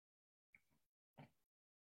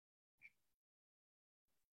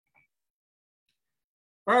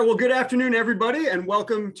All right, well, good afternoon, everybody, and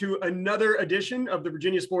welcome to another edition of the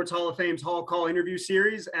Virginia Sports Hall of Fame's Hall Call interview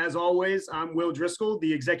series. As always, I'm Will Driscoll,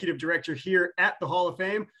 the executive director here at the Hall of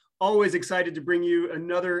Fame. Always excited to bring you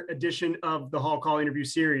another edition of the Hall Call interview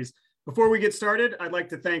series. Before we get started, I'd like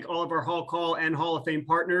to thank all of our Hall Call and Hall of Fame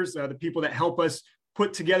partners, the people that help us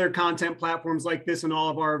put together content platforms like this in all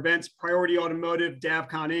of our events: Priority Automotive,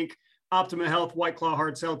 Davcon Inc., Optima Health, White Claw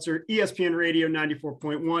Hard Seltzer, ESPN Radio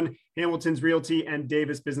 94.1, Hamilton's Realty, and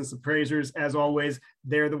Davis Business Appraisers. As always,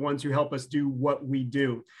 they're the ones who help us do what we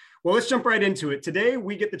do. Well, let's jump right into it. Today,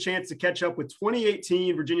 we get the chance to catch up with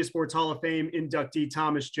 2018 Virginia Sports Hall of Fame inductee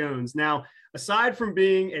Thomas Jones. Now, aside from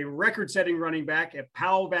being a record-setting running back at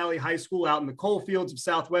Powell Valley High School out in the coal fields of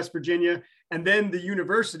Southwest Virginia, and then the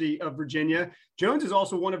University of Virginia, Jones is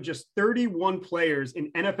also one of just 31 players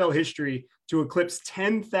in NFL history to eclipse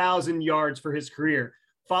 10,000 yards for his career.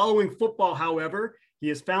 Following football, however, he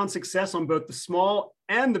has found success on both the small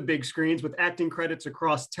and the big screens with acting credits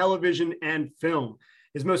across television and film.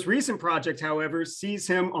 His most recent project, however, sees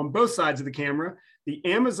him on both sides of the camera. The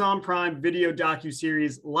Amazon Prime video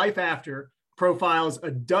docuseries Life After profiles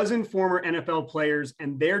a dozen former NFL players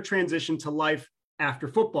and their transition to life after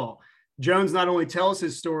football. Jones not only tells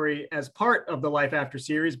his story as part of the Life After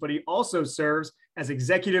series, but he also serves as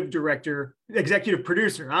executive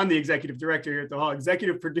producer. I'm the executive director here at the Hall,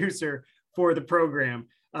 executive producer for the program.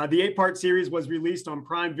 The 8-part series was released on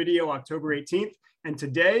Prime Video October 18th. And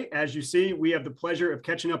today, as you see, we have the pleasure of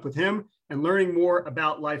catching up with him and learning more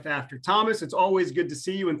about Life After. Thomas, it's always good to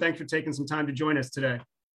see you, and thanks for taking some time to join us today.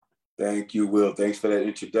 Thank you, Will. Thanks for that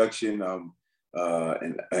introduction.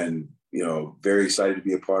 And you know, very excited to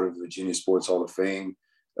be a part of the Virginia Sports Hall of Fame.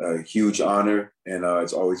 Huge honor, and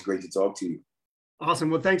it's always great to talk to you.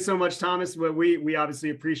 Awesome. Well, thanks so much, Thomas. Well, we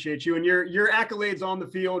obviously appreciate you and your accolades on the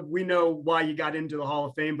field. We know why you got into the Hall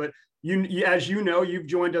of Fame, but as you know, you've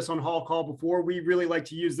joined us on Hall Call before. We really like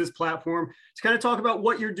to use this platform to kind of talk about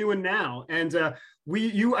what you're doing now. And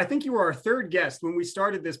I think you were our third guest when we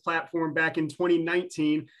started this platform back in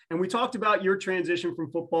 2019, and we talked about your transition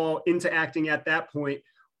from football into acting at that point.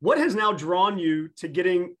 What has now drawn you to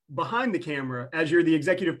getting behind the camera as you're the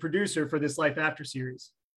executive producer for this Life After series?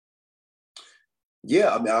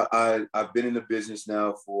 Yeah, I mean, I've been in the business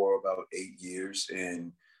now for about 8 years.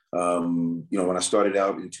 And, you know, when I started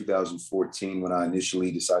out in 2014, when I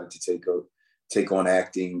initially decided to take on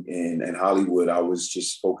acting in Hollywood, I was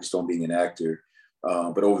just focused on being an actor.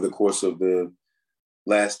 But over the course of the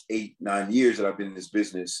last 8-9 years that I've been in this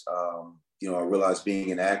business, you know, I realized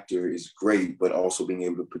being an actor is great, but also being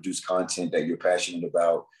able to produce content that you're passionate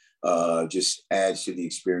about just adds to the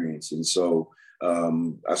experience. And so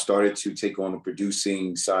I started to take on the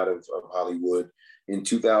producing side of Hollywood in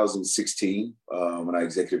 2016 when I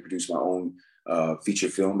executive produced my own feature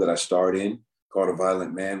film that I starred in called A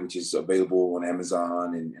Violent Man, which is available on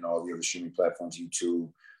Amazon and all the other streaming platforms, YouTube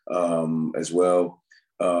as well.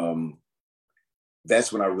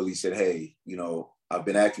 That's when I really said, hey, you know, I've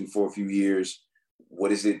been acting for a few years.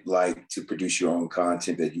 What is it like to produce your own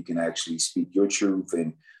content that you can actually speak your truth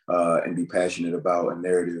and be passionate about, a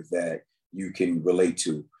narrative that you can relate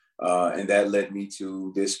to? And that led me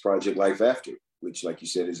to this project, Life After, which, like you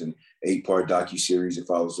said, is an 8-part docuseries. It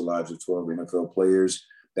follows the lives of 12 NFL players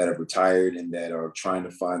that have retired and that are trying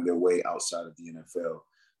to find their way outside of the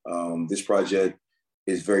NFL. This project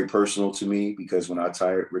is very personal to me because when I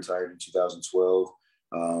retired in 2012,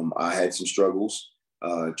 I had some struggles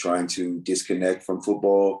trying to disconnect from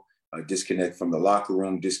football, disconnect from the locker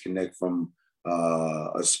room, disconnect from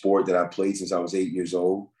a sport that I played since I was 8 years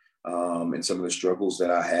old. And some of the struggles that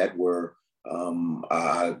I had were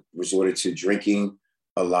I resorted to drinking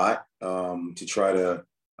a lot to try to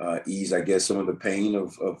ease, I guess, some of the pain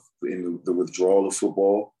of the withdrawal of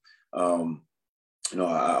football. You know,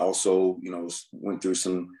 I also, you know, went through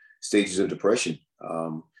some stages of depression,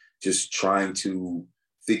 just trying to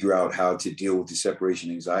figure out how to deal with the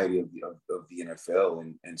separation anxiety of the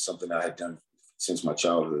NFL and something I had done since my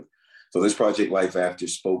childhood. So this project, Life After,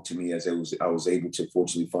 spoke to me as I was able to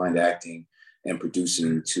fortunately find acting and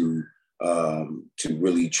producing to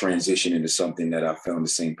really transition into something that I found the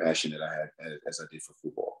same passion that I had as I did for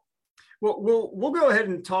football. Well, we'll go ahead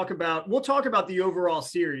and we'll talk about the overall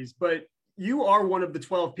series, but you are one of the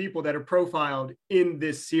 12 people that are profiled in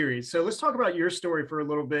this series. So let's talk about your story for a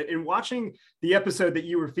little bit. In watching the episode that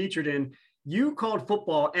you were featured in, you called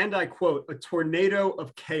football, and I quote, a tornado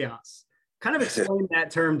of chaos. Kind of explain that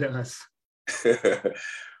term to us.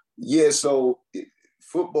 Yeah, so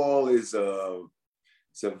football is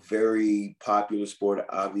it's a very popular sport,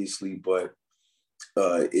 obviously, but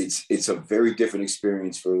it's a very different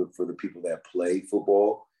experience for the people that play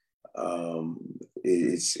football.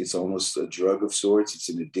 It's almost a drug of sorts. It's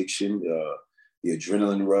an addiction. The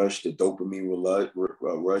adrenaline rush, the dopamine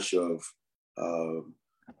rush of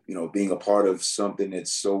being a part of something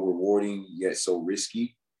that's so rewarding yet so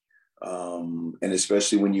risky. And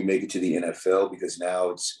especially when you make it to the NFL, because now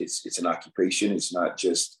it's an occupation. It's not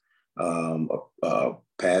just a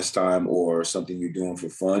pastime or something you're doing for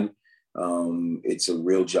fun. It's a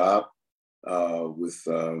real job with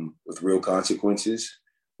real consequences,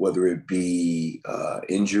 whether it be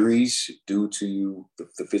injuries due to the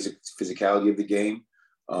physicality of the game,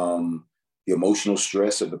 the emotional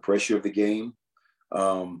stress of the pressure of the game,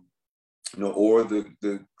 or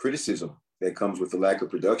the criticism that comes with the lack of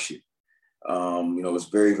production. It's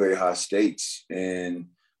very, very high stakes. And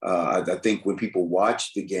I think when people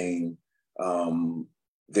watch the game,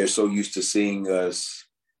 they're so used to seeing us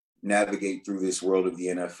navigate through this world of the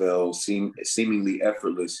NFL, seemingly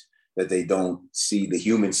effortless, that they don't see the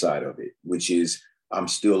human side of it, which is I'm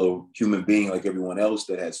still a human being like everyone else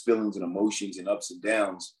that has feelings and emotions and ups and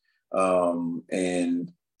downs.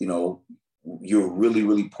 You're really,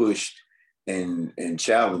 really pushed and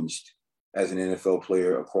challenged as an NFL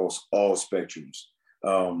player across all spectrums.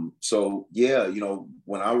 When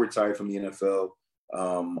I retired from the NFL,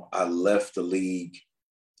 I left the league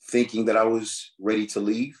thinking that I was ready to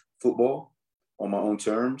leave football on my own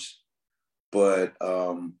terms. But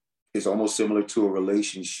it's almost similar to a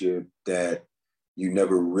relationship that you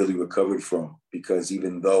never really recovered from, because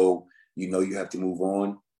even though you have to move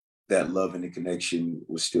on, that love and the connection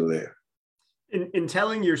was still there. In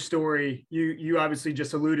telling your story, you obviously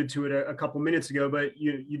just alluded to it a couple minutes ago, but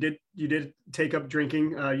you did take up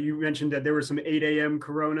drinking. You mentioned that there were some 8 a.m.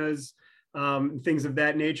 Coronas, things of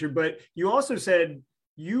that nature. But you also said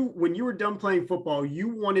when you were done playing football, you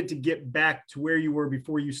wanted to get back to where you were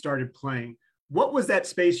before you started playing. What was that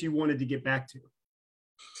space you wanted to get back to?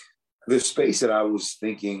 The space that I was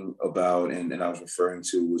thinking about and I was referring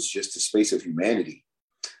to was just the space of humanity.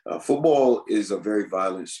 Football is a very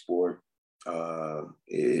violent sport.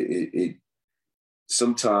 It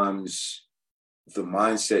sometimes the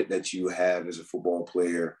mindset that you have as a football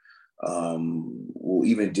player will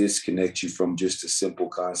even disconnect you from just a simple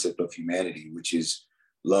concept of humanity, which is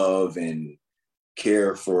love and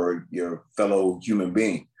care for your fellow human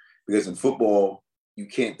being. Because in football, you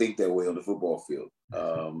can't think that way on the football field.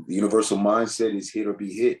 The universal mindset is hit or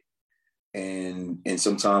be hit. And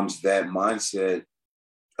sometimes that mindset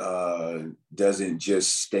doesn't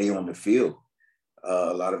just stay on the field.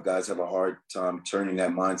 A lot of guys have a hard time turning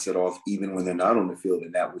that mindset off even when they're not on the field,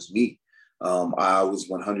 and that was me. I was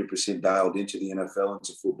 100% dialed into the NFL,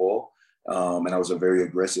 into football, and I was a very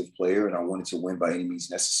aggressive player, and I wanted to win by any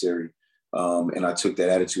means necessary. And I took that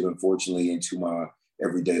attitude, unfortunately, into my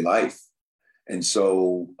everyday life. And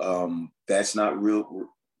so that's not real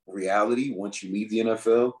reality. Once you leave the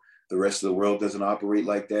NFL, the rest of the world doesn't operate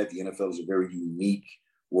like that. The NFL is a very unique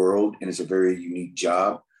world, and it's a very unique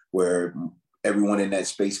job where everyone in that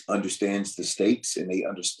space understands the stakes and they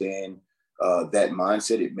understand that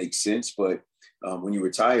mindset. It makes sense. But when you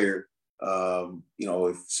retire,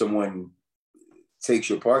 if someone takes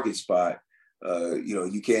your parking spot,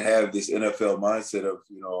 you can't have this NFL mindset of,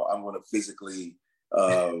 I'm going to physically,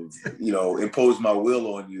 impose my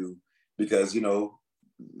will on you, because,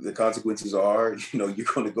 the consequences are, you're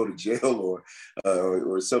going to go to jail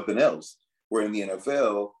or something else. Where in the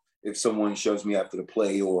NFL, if someone shoves me after the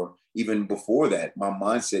play or even before that, my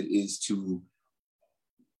mindset is to,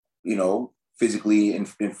 physically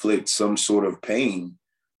inflict some sort of pain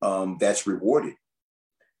that's rewarded.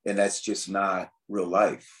 And that's just not real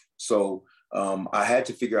life. So I had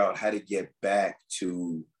to figure out how to get back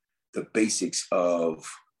to the basics of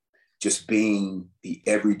just being the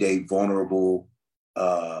everyday vulnerable,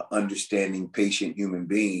 understanding, patient human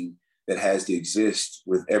being that has to exist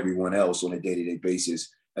with everyone else on a day-to-day basis,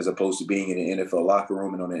 as opposed to being in an NFL locker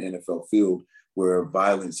room and on an NFL field where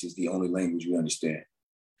violence is the only language we understand.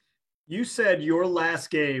 You said your last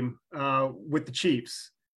game with the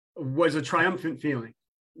Chiefs was a triumphant feeling.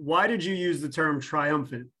 Why did you use the term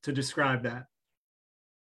triumphant to describe that?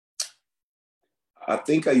 I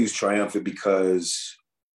think I use triumphant because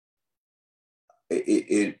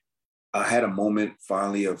I had a moment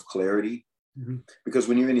finally of clarity. Mm-hmm. Because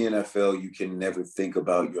when you're in the NFL, you can never think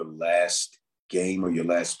about your last game or your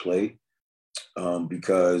last play,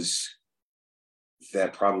 because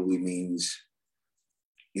that probably means,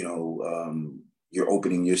 you're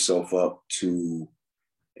opening yourself up to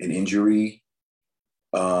an injury.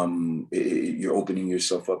 You're opening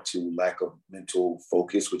yourself up to lack of mental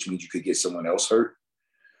focus, which means you could get someone else hurt.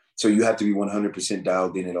 So you have to be 100%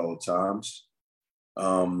 dialed in at all times.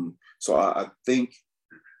 So I think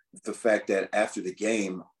the fact that after the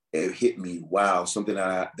game, it hit me, wow, something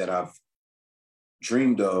that I've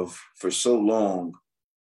dreamed of for so long.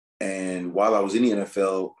 And while I was in the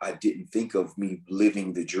NFL, I didn't think of me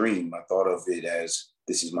living the dream. I thought of it as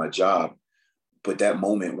this is my job. But that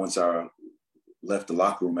moment, once I left the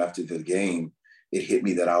locker room after the game, it hit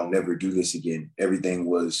me that I'll never do this again. Everything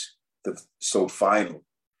was so final.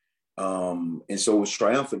 And so it was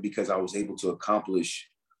triumphant because I was able to accomplish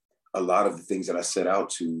a lot of the things that I set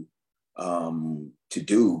out to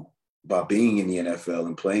do by being in the NFL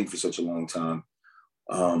and playing for such a long time.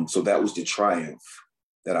 So that was the triumph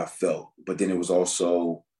that I felt. But then it was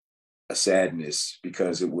also a sadness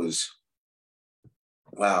because it was,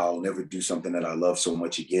 wow, I'll never do something that I love so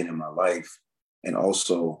much again in my life. And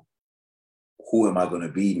also, who am I going to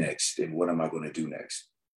be next and what am I going to do next?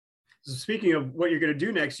 So speaking of what you're going to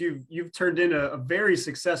do next, you've turned in a very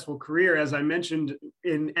successful career, as I mentioned,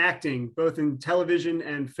 in acting, both in television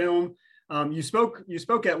and film. You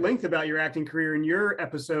spoke at length about your acting career in your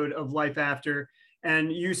episode of Life After,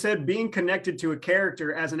 and you said being connected to a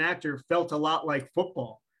character as an actor felt a lot like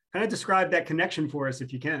football. Kind of describe that connection for us,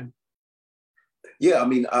 if you can. Yeah, I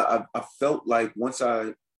mean, I felt like once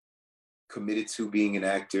I committed to being an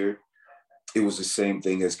actor, it was the same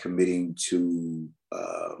thing as committing to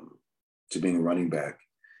being a running back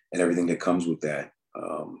and everything that comes with that.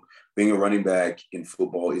 Being a running back in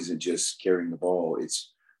football isn't just carrying the ball;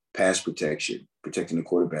 it's pass protection, protecting the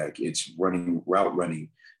quarterback. It's route running,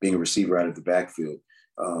 being a receiver out of the backfield.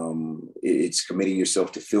 It's committing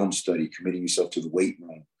yourself to film study, committing yourself to the weight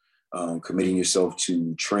room, committing yourself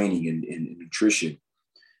to training and nutrition.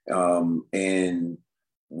 And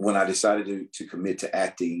when I decided to commit to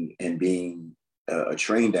acting and being a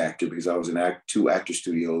trained actor, because I was in two actor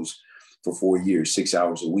studios for 4 years, 6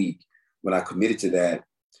 hours a week, when I committed to that,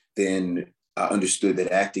 then I understood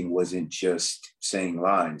that acting wasn't just saying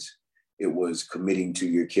lines. It was committing to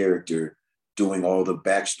your character, doing all the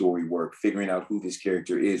backstory work, figuring out who this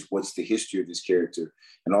character is, what's the history of this character,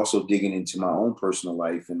 and also digging into my own personal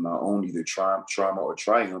life and my own either trauma or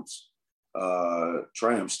triumphs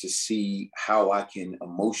to see how I can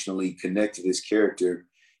emotionally connect to this character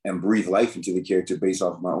and breathe life into the character based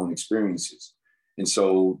off of my own experiences. And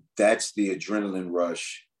so that's the adrenaline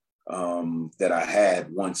rush that I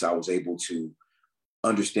had once I was able to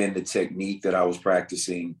understand the technique that I was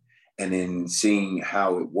practicing and then seeing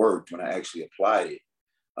how it worked when I actually applied it.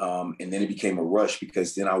 And then it became a rush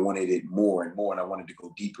because then I wanted it more and more, and I wanted to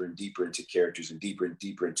go deeper and deeper into characters and deeper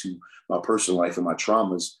into my personal life and my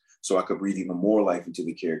traumas so I could breathe even more life into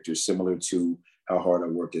the characters, similar to how hard I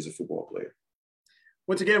worked as a football player.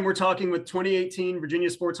 Once again, we're talking with 2018 Virginia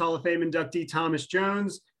Sports Hall of Fame inductee Thomas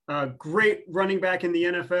Jones, great running back in the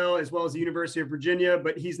NFL as well as the University of Virginia,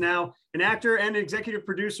 but he's now an actor and an executive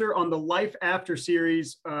producer on the Life After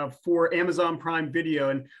series for Amazon Prime Video.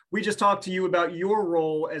 And we just talked to you about your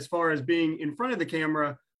role as far as being in front of the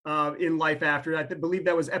camera in Life After. I believe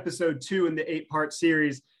that was episode 2 in the 8-part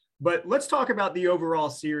series. But let's talk about the overall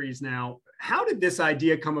series now. How did this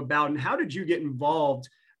idea come about and how did you get involved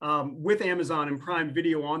with Amazon and Prime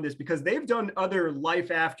Video on this? Because they've done other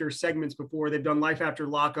Life After segments before. They've done Life After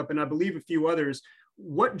Lockup and I believe a few others.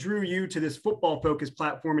 What drew you to this football focused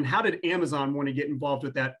platform and how did Amazon want to get involved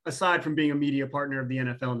with that aside from being a media partner of the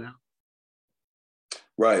NFL now?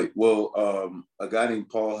 Right. Well, a guy named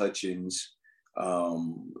Paul Hutchins,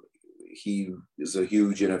 he is a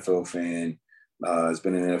huge NFL fan. Has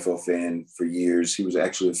been an NFL fan for years. He was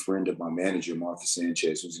actually a friend of my manager, Martha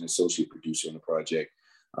Sanchez, who's an associate producer on the project.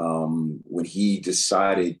 When he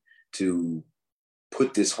decided to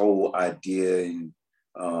put this whole idea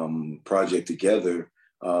and project together,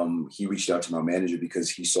 he reached out to my manager because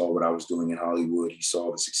he saw what I was doing in Hollywood. He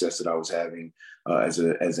saw the success that I was having as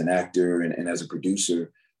an actor and as a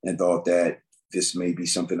producer, and thought that this may be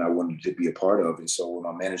something I wanted to be a part of. And so when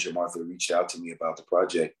my manager, Martha, reached out to me about the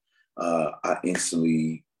project, I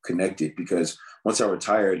instantly connected because once I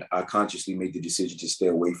retired, I consciously made the decision to stay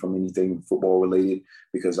away from anything football related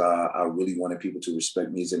because I really wanted people to respect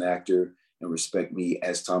me as an actor and respect me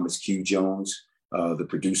as Thomas Q. Jones, the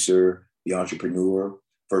producer, the entrepreneur,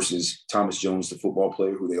 versus Thomas Jones, the football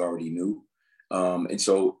player who they already knew. And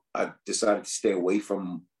so I decided to stay away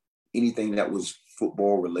from anything that was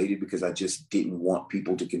football related because I just didn't want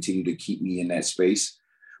people to continue to keep me in that space.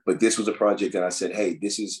 But this was a project that I said, hey,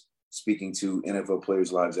 this is speaking to NFL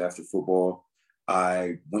players' lives after football.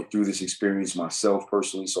 I went through this experience myself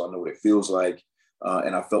personally, so I know what it feels like.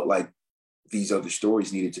 And I felt like these other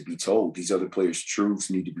stories needed to be told. These other players' truths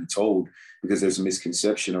need to be told because there's a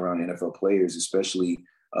misconception around NFL players, especially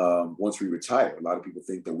once we retire. A lot of people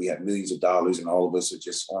think that we have millions of dollars and all of us are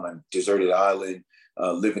just on a deserted island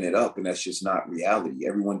living it up, and that's just not reality.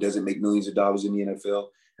 Everyone doesn't make millions of dollars in the NFL.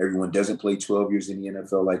 Everyone doesn't play 12 years in the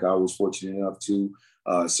NFL like I was fortunate enough to.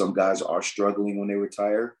 Some guys are struggling when they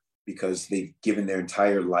retire because they've given their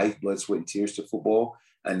entire life, blood, sweat, and tears to football,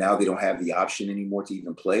 and now they don't have the option anymore to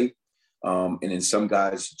even play. And then some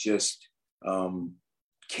guys just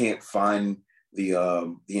can't find the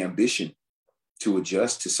ambition to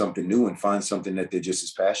adjust to something new and find something that they're just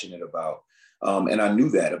as passionate about. And I knew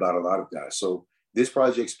that about a lot of guys. So this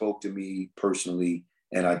project spoke to me personally,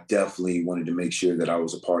 and I definitely wanted to make sure that I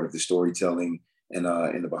was a part of the storytelling and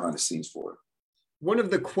the behind the scenes for it. One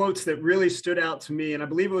of the quotes that really stood out to me, and I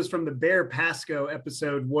believe it was from the Bear Pasco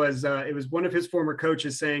episode, was it was one of his former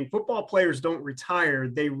coaches saying, football players don't retire,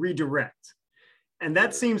 they redirect. And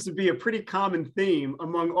that seems to be a pretty common theme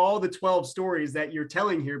among all the 12 stories that you're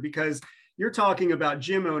telling here, because you're talking about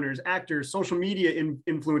gym owners, actors, social media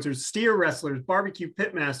influencers, steer wrestlers, barbecue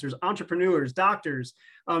pitmasters, entrepreneurs, doctors.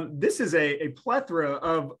 This is a plethora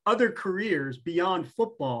of other careers beyond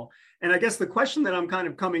football. And I guess the question that I'm kind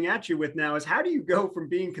of coming at you with now is, how do you go from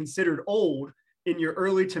being considered old in your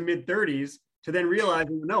early to mid 30s to then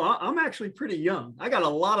realizing, no, I'm actually pretty young. I got a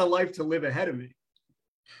lot of life to live ahead of me.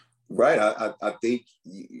 Right. I think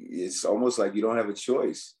it's almost like you don't have a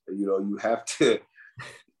choice. You have to,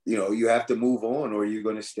 you have to move on, or you're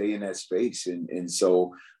going to stay in that space. And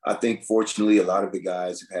so I think, fortunately, a lot of the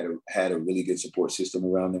guys have had a really good support system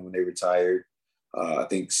around them when they retired. I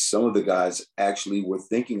think some of the guys actually were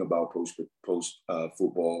thinking about post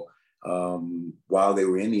football while they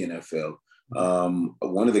were in the NFL.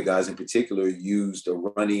 One of the guys in particular used a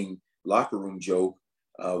running locker room joke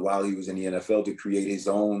while he was in the NFL to create his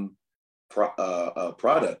own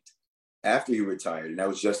product after he retired, and that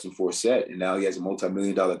was Justin Forsett. And now he has a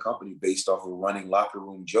multi-million-dollar company based off of a running locker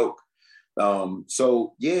room joke.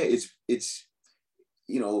 So yeah, it's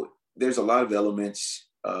there's a lot of elements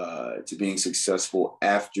to being successful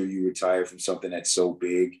after you retire from something that's so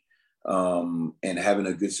big, and having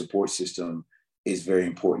a good support system is very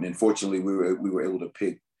important. And fortunately, we were able to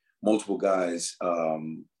pick multiple guys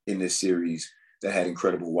in this series that had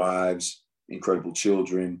incredible wives, incredible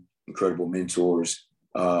children, incredible mentors,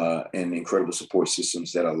 and incredible support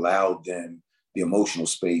systems that allowed them the emotional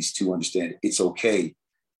space to understand it's okay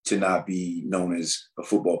to not be known as a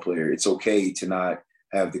football player. It's okay to not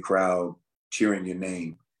have the crowd cheering your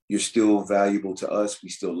name. You're still valuable to us. We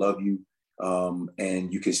still love you.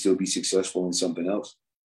 And you can still be successful in something else.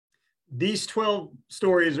 These 12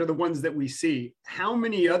 stories are the ones that we see. How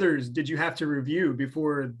many others did you have to review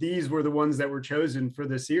before these were the ones that were chosen for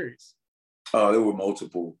the series? There were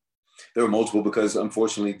multiple. Because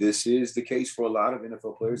unfortunately, this is the case for a lot of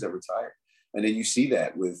NFL players that retire. And then you see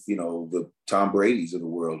that with, the Tom Brady's of the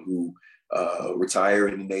world who retire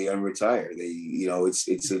and then they unretire. They,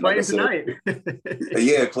 it's playing like I said, tonight.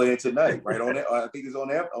 Yeah, playing tonight, right? I think it's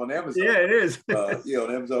on Amazon. Yeah, it is.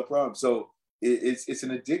 On Amazon Prime. So it's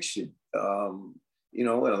an addiction. And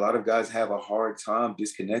a lot of guys have a hard time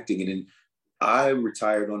disconnecting. And then I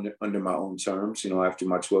retired under my own terms. After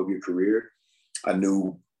my 12-year career, I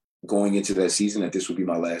knew going into that season that this would be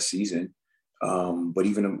my last season. But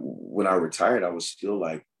even when I retired, I was still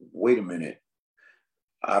like, wait a minute.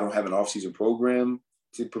 I don't have an off-season program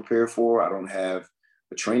to prepare for. I don't have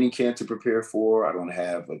a training camp to prepare for. I don't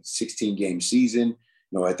have a 16-game season.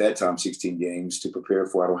 At that time, 16 games to prepare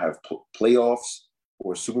for. I don't have playoffs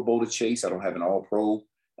or a Super Bowl to chase. I don't have an all-pro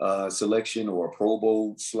selection or a Pro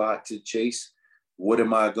Bowl slot to chase. What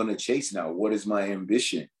am I going to chase now? What is my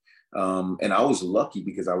ambition? And I was lucky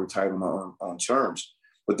because I retired on my own terms.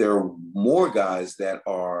 But there are more guys that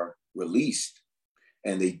are released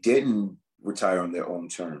and they didn't retire on their own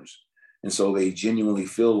terms. And so they genuinely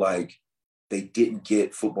feel like they didn't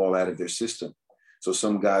get football out of their system. So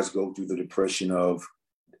some guys go through the depression of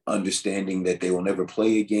understanding that they will never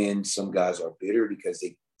play again. Some guys are bitter because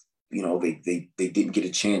they didn't get a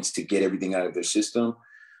chance to get everything out of their system.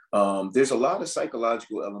 There's a lot of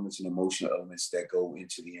psychological elements and emotional elements that go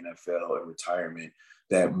into the NFL and retirement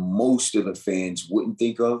that most of the fans wouldn't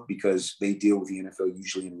think of because they deal with the NFL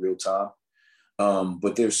usually in real time.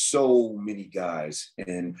 But there's so many guys.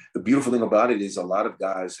 And the beautiful thing about it is a lot of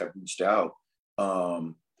guys have reached out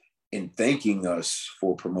in thanking us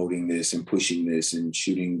for promoting this and pushing this and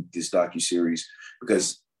shooting this docuseries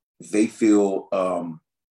because they feel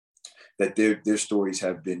that their stories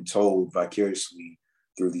have been told vicariously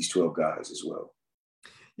through these 12 guys as well.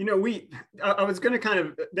 I was going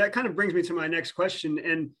to that kind of brings me to my next question.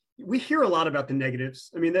 And we hear a lot about the negatives.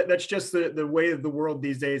 I mean, that's just the way of the world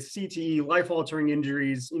these days. CTE, life-altering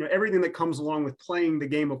injuries, everything that comes along with playing the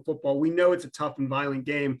game of football. We know it's a tough and violent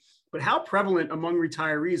game, but how prevalent among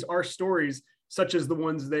retirees are stories such as the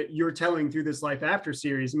ones that you're telling through this Life After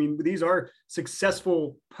series. I mean, these are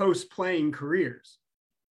successful post-playing careers.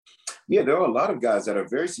 Yeah, there are a lot of guys that are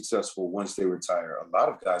very successful once they retire. A lot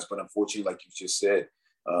of guys, but unfortunately, like you just said,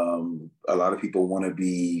 a lot of people want to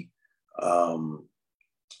be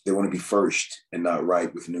they want to be first and not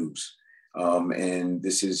right with news. And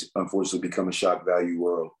this has unfortunately become a shock value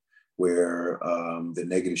world where the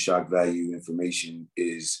negative shock value information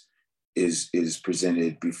is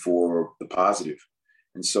presented before the positive.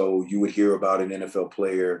 And so you would hear about an NFL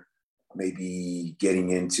player maybe getting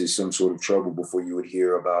into some sort of trouble before you would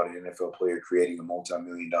hear about an NFL player creating a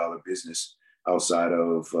multi-million-dollar business outside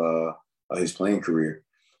of his playing career.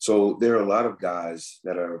 So there are a lot of guys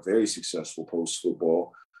that are very successful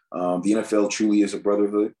post-football. The NFL truly is a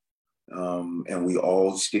brotherhood, and we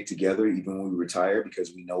all stick together even when we retire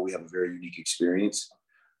because we know we have a very unique experience.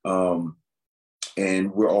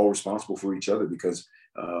 And we're all responsible for each other because,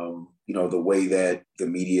 the way that the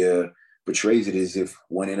media portrays it is if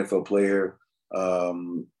one NFL player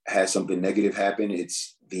has something negative happen,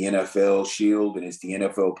 it's the NFL shield and it's the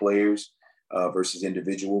NFL players versus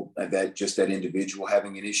individual, that individual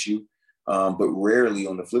having an issue. But rarely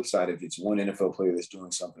on the flip side, if it's one NFL player that's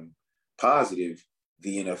doing something positive,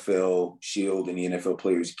 the NFL shield and the NFL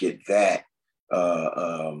players get that,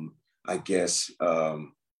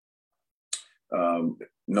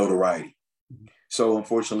 notoriety. So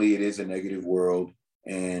unfortunately, it is a negative world.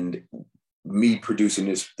 And me producing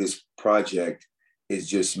this project is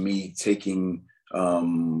just me taking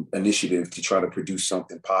initiative to try to produce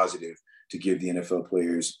something positive to give the NFL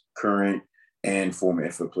players, current and former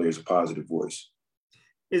NFL players, a positive voice.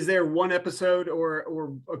 Is there one episode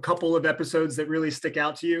or a couple of episodes that really stick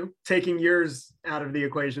out to you, taking yours out of the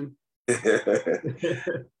equation?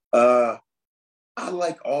 I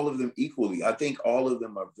like all of them equally. I think all of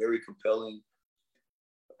them are very compelling.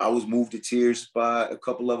 I was moved to tears by a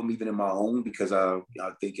couple of them, even in my own, because I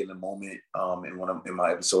think in the moment, in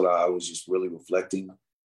my episode, I was just really reflecting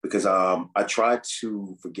because I tried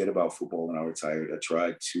to forget about football when I retired. I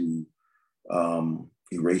tried to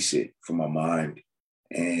erase it from my mind.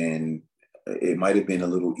 And it might have been a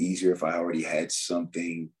little easier if I already had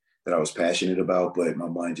something that I was passionate about, but my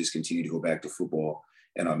mind just continued to go back to football.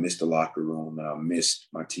 And I missed the locker room, and I missed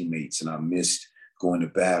my teammates, and I missed going to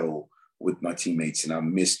battle with my teammates, and I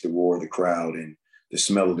missed the roar of the crowd and the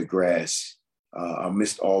smell of the grass. I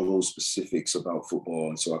missed all those specifics about football,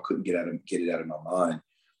 and so I couldn't get it out of my mind.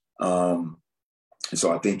 And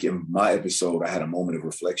so I think in my episode, I had a moment of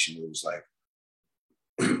reflection where it was like,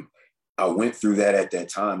 I went through that at that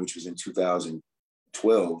time, which was in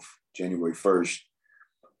 2012, January 1st.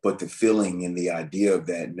 But the feeling and the idea of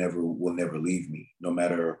that will never leave me, no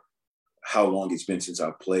matter how long it's been since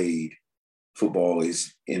I played. Football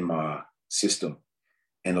is in my system,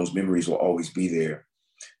 and those memories will always be there.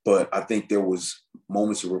 But I think there was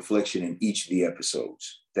moments of reflection in each of the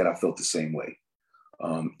episodes that I felt the same way.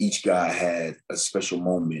 Each guy had a special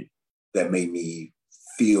moment that made me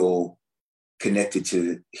feel connected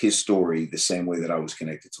to his story the same way that I was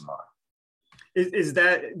connected to mine. Is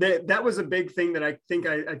that was a big thing that I think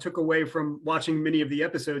I took away from watching many of the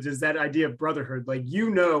episodes, is that idea of brotherhood. Like,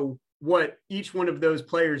 what each one of those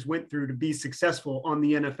players went through to be successful on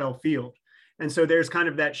the NFL field. And so there's kind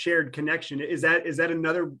of that shared connection. Is that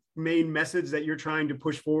another main message that you're trying to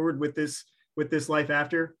push forward with this Life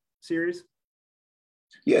After series?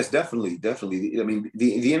 Yes, definitely. I mean,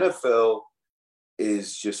 the NFL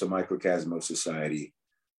is just a microcosm of society.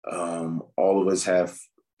 All of us have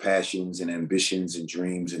passions and ambitions and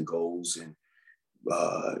dreams and goals and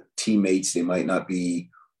teammates. They might not be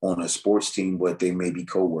on a sports team, but they may be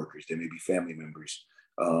coworkers. They may be family members.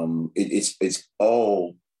 It's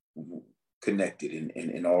all connected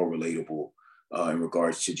and all relatable in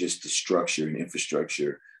regards to just the structure and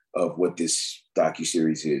infrastructure of what this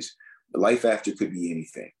docuseries is. Life After could be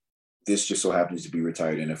anything. This just so happens to be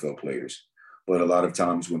retired NFL players. But a lot of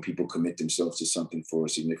times when people commit themselves to something for a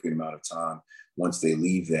significant amount of time, once they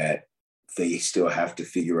leave that, they still have to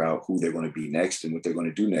figure out who they're going to be next and what they're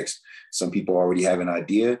going to do next. Some people already have an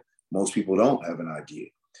idea. Most people don't have an idea.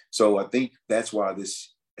 So I think that's why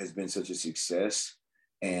this has been such a success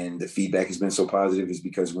and the feedback has been so positive, is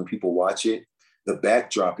because when people watch it, the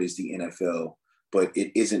backdrop is the NFL, but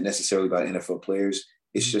it isn't necessarily about NFL players.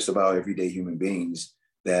 It's just about everyday human beings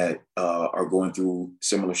that are going through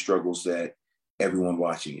similar struggles that everyone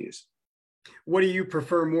watching is. What do you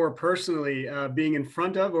prefer more personally, being in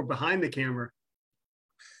front of or behind the camera?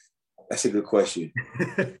 That's a good question.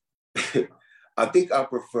 I think I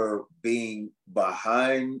prefer being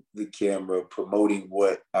behind the camera promoting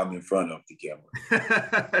what I'm in front of the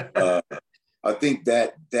camera. I think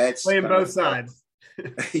that's playing both sides.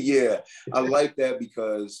 Yeah, I like that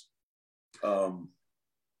because, I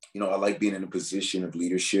like being in a position of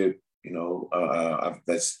leadership.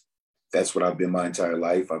 That's what I've been my entire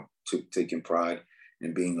life. I've taken pride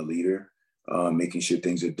in being a leader, making sure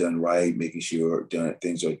things are done right, making sure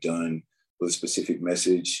things are done with a specific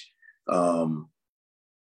message. But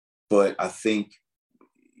I think,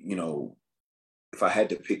 if I had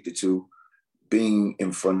to pick the two, being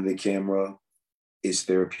in front of the camera is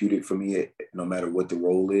therapeutic for me, no matter what the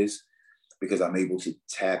role is, because I'm able to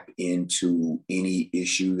tap into any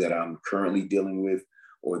issue that I'm currently dealing with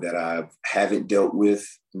or that I haven't dealt with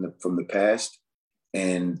from the past.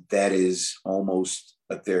 And that is almost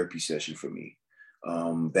a therapy session for me.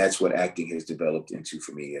 That's what acting has developed into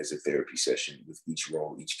for me, as a therapy session with each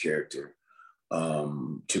role, each character,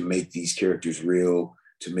 to make these characters real,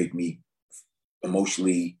 to make me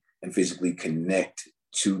emotionally and physically connect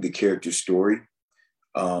to the character's story.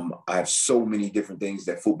 I have so many different things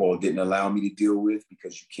that football didn't allow me to deal with,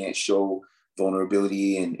 because you can't show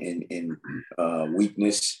vulnerability and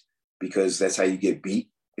weakness, because that's how you get beat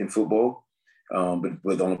in football.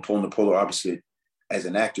 But on the polar opposite, as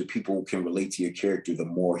an actor, people can relate to your character the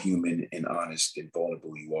more human and honest and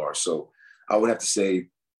vulnerable you are. So I would have to say,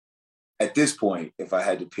 at this point, if I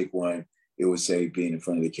had to pick one, it would say being in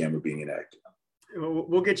front of the camera, being an actor.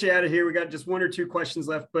 We'll get you out of here. We got just one or two questions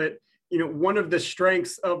left, but one of the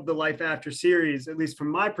strengths of the Life After series, at least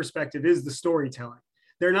from my perspective, is the storytelling.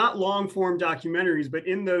 They're not long form documentaries, but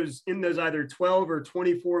in those either 12 or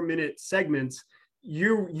 24-minute segments,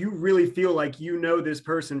 you really feel like this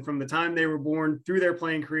person from the time they were born through their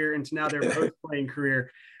playing career into now their post-playing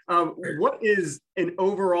career. What is an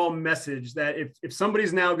overall message that if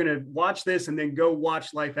somebody's now going to watch this and then go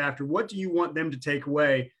watch Life After, what do you want them to take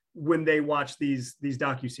away when they watch these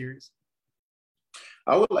docuseries?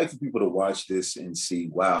 I would like for people to watch this and see,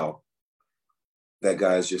 wow, that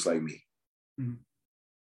guy is just like me. Mm-hmm.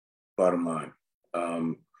 Bottom line.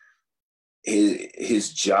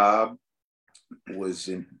 His job was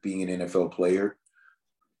in being an NFL player,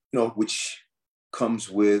 which comes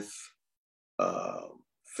with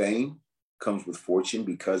fame, comes with fortune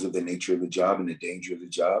because of the nature of the job and the danger of the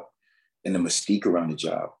job and the mystique around the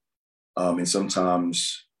job. And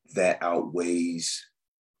sometimes that outweighs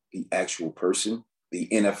the actual person. The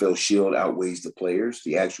NFL shield outweighs the players,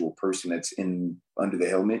 the actual person that's under the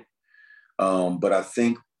helmet. But I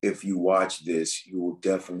think if you watch this, you will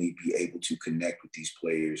definitely be able to connect with these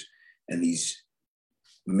players and these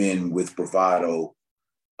men with bravado.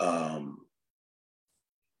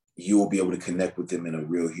 You will be able to connect with them in a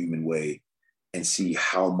real human way and see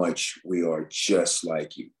how much we are just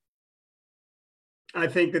like you. I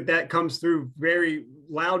think that comes through very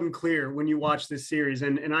loud and clear when you watch this series.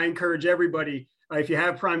 And I encourage everybody, if you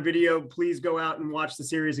have Prime Video, please go out and watch the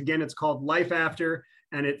series. Again, it's called Life After,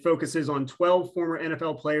 and it focuses on 12 former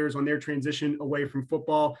NFL players on their transition away from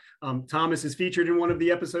football. Thomas is featured in one of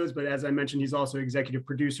the episodes, but as I mentioned, he's also executive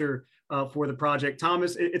producer for the project.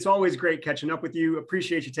 Thomas, it's always great catching up with you.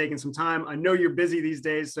 Appreciate you taking some time. I know you're busy these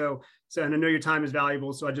days, and I know your time is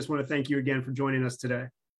valuable. So I just want to thank you again for joining us today.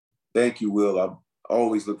 Thank you, Will. I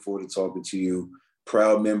always look forward to talking to you.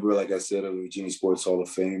 Proud member, like I said, of the Virginia Sports Hall of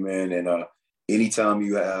Fame, man. And anytime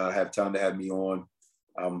you have time to have me on,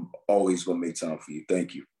 I'm always going to make time for you.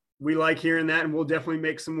 Thank you. We like hearing that, and we'll definitely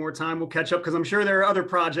make some more time. We'll catch up because I'm sure there are other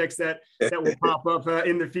projects that will pop up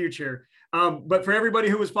in the future. But for everybody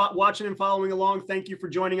who was watching and following along, thank you for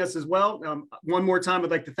joining us as well. One more time,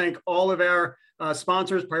 I'd like to thank all of our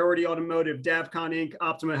sponsors: Priority Automotive, Davcon Inc.,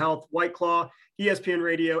 Optima Health, White Claw, ESPN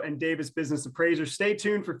Radio, and Davis Business Appraiser. Stay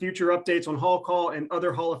tuned for future updates on Hall Call and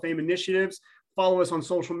other Hall of Fame initiatives. Follow us on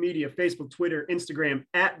social media: Facebook, Twitter, Instagram,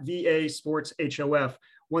 @VA Sports HOF.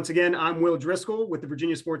 Once again, I'm Will Driscoll with the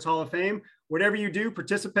Virginia Sports Hall of Fame. Whatever you do,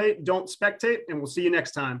 participate, don't spectate, and we'll see you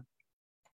next time.